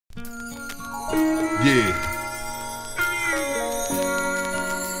Yeah.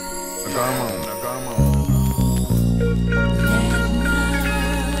 I got 'em on. Let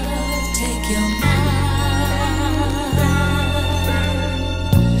love take your mind.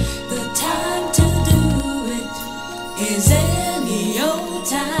 The time to do it is any old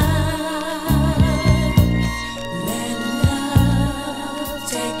time. Let love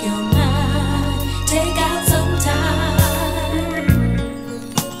take your mind. Take out some time.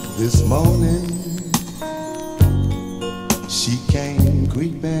 This morning she came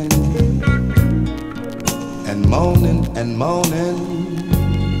creeping and moaning and moaning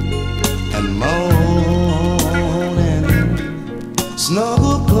and moaning,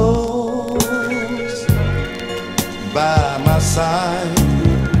 snuggled close by my side.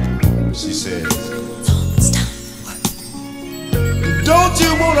 She says, "Don't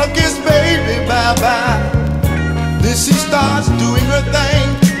you wanna kiss baby bye-bye?" Then she starts doing her thing.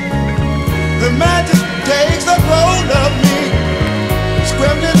 The magic takes a hold of me,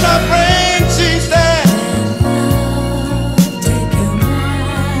 scribbling my brain. She said,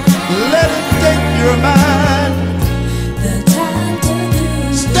 "Let it take your mind. The time to do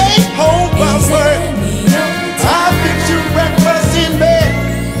Stay home from work. I'll fix you breakfast in bed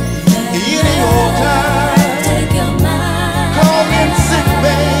any old time. take your mind. Call in sick,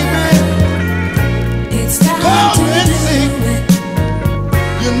 baby. It's time Call to in do sick. it.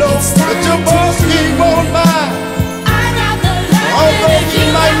 You know that your boss keep on by. I got the love Although that you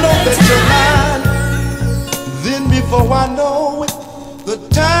might know that you're time. mine, then before I know it, the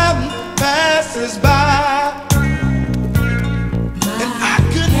time passes by, and I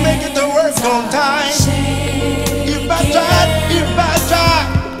couldn't make it to work on time. If I tried,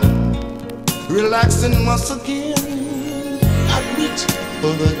 relaxing once again, I'd reach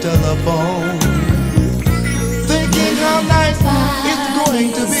for the telephone, thinking how nice it's going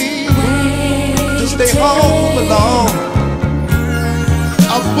to be to stay home alone.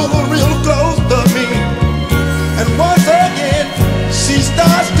 I pull her real close to me, and once again she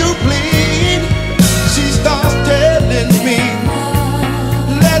starts to plead. She starts telling me,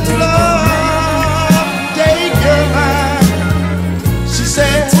 "Let love take your mind." She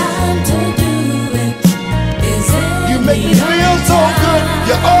said, Time to do it is "You make me feel so good,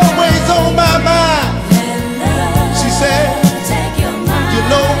 you're always on my mind." She said, "You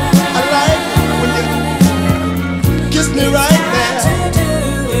know I like when you kiss me right there."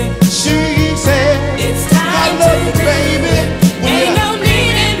 She said, "I love you, baby, when you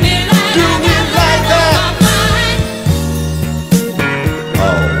do me like that."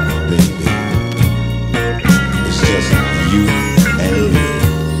 Oh, baby, it's just you and me,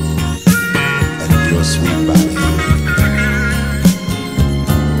 and your sweet body.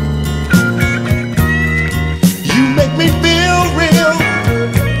 You make me feel real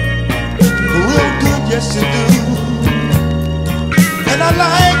good, yes you do, and I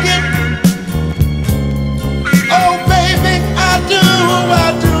like it. Oh baby, I do,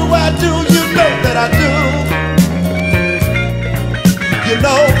 you know that I do. You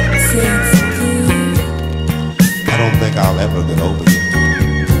know, I don't think I'll ever get over you.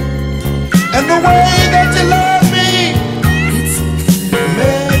 And the way that